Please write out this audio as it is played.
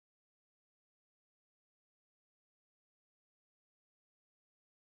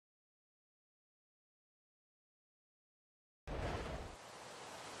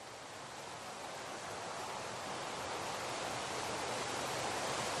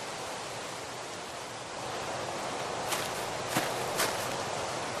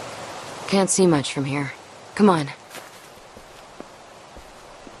Can't see much from here. Come on.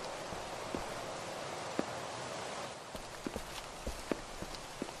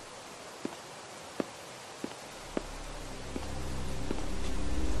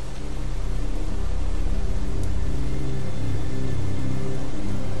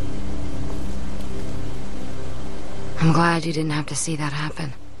 I'm glad you didn't have to see that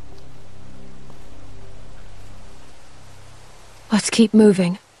happen. Let's keep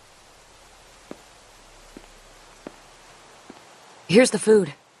moving. Here's the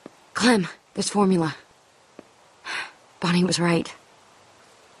food. Clem, this formula. Bonnie was right.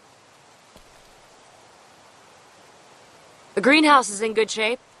 The greenhouse is in good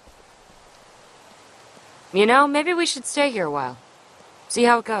shape. You know, maybe we should stay here a while. See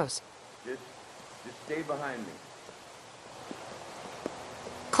how it goes. Just stay behind me.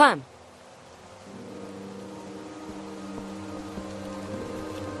 Clem.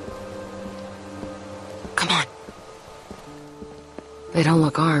 Come on. They don't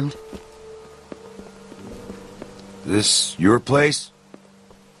look armed. This your place?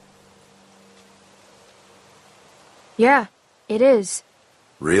 Yeah, it is.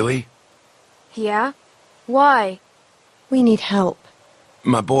 Really? Yeah? Why? We need help.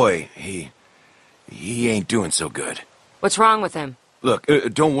 My boy, he ain't doing so good. What's wrong with him? Look,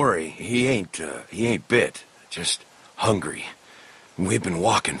 don't worry. He ain't bit. Just hungry. We've been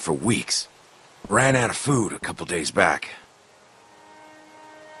walking for weeks. Ran out of food a couple days back.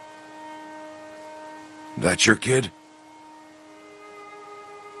 That your kid?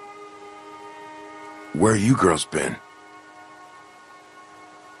 Where you girls been?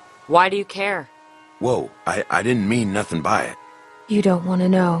 Why do you care? Whoa, I didn't mean nothing by it. You don't want to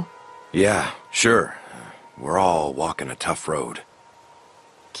know. Yeah, sure. We're all walking a tough road.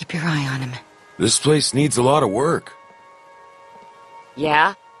 Keep your eye on him. This place needs a lot of work.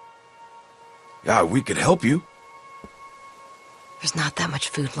 Yeah? Yeah, we could help you. There's not that much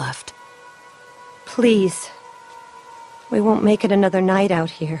food left. Please. We won't make it another night out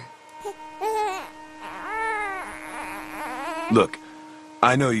here. Look,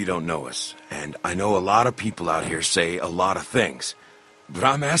 I know you don't know us, and I know a lot of people out here say a lot of things. But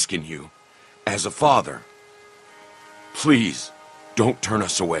I'm asking you, as a father, please, don't turn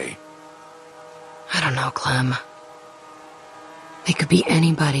us away. I don't know, Clem. They could be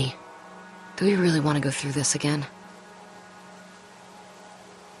anybody. Do we really want to go through this again?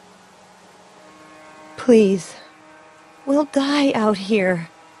 Please. We'll die out here.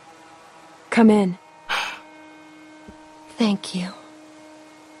 Come in. Thank you.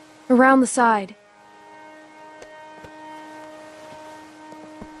 Around the side.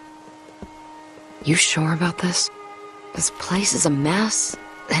 You sure about this? This place is a mess,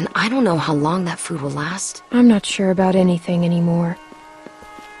 and I don't know how long that food will last. I'm not sure about anything anymore.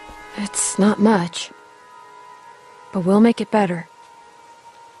 It's not much. But we'll make it better.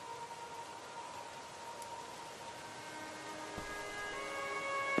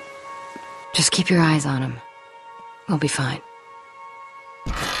 Just keep your eyes on him. We'll be fine.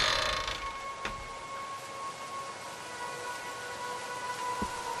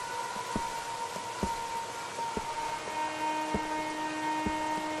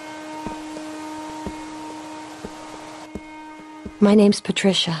 My name's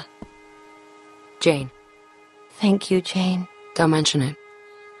Patricia. Jane. Thank you, Jane. Don't mention it.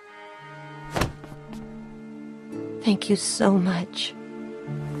 Thank you so much.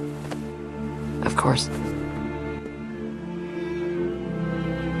 Of course.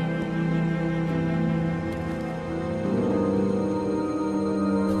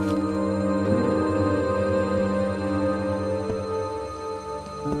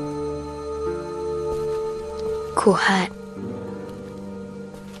 Cool hat.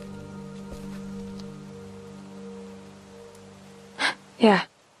 Yeah,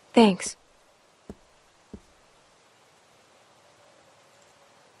 thanks.